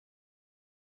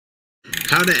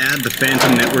How to add the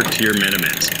Fantom network to your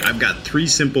Metamask. I've got 3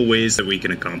 simple ways that we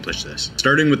can accomplish this.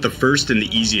 Starting with the first and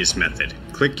the easiest method.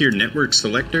 Click your network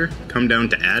selector, come down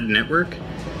to Add Network,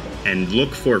 and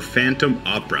look for Fantom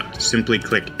Opera. Simply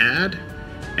click Add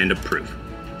and Approve.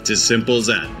 It's as simple as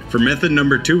that. For method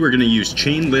number 2, we're going to use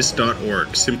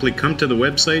chainlist.org. Simply come to the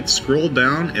website, scroll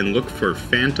down, and look for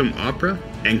Fantom Opera,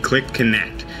 and click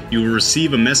Connect. You will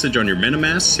receive a message on your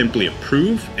MetaMask, simply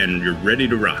approve, and you're ready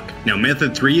to rock. Now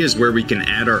method 3 is where we can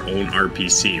add our own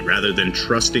RPC, rather than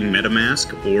trusting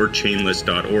MetaMask or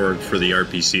chainlist.org for the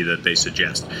RPC that they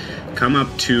suggest. Come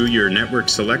up to your network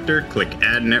selector, click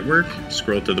Add Network,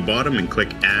 scroll to the bottom, and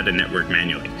click Add a Network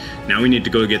manually. Now we need to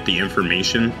go get the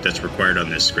information that's required on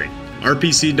this screen.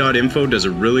 rpc.info does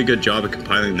a really good job of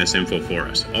compiling this info for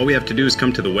us. All we have to do is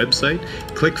come to the website,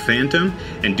 click Fantom,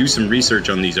 and do some research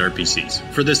on these RPCs.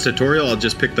 For this tutorial, I'll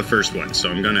just pick the first one. So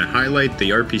I'm going to highlight the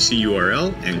RPC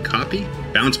URL and copy,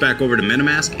 bounce back over to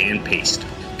MetaMask and paste.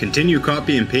 Continue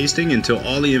copy and pasting until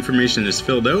all the information is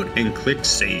filled out and click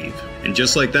Save. And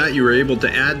just like that, you were able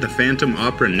to add the Fantom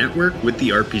Opera network with the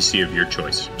RPC of your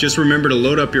choice. Just remember to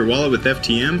load up your wallet with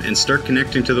FTM and start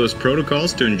connecting to those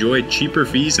protocols to enjoy cheaper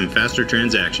fees and faster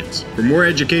transactions. For more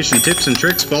education tips and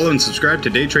tricks, follow and subscribe to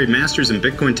Day Trade Masters and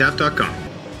BitcoinTap.com.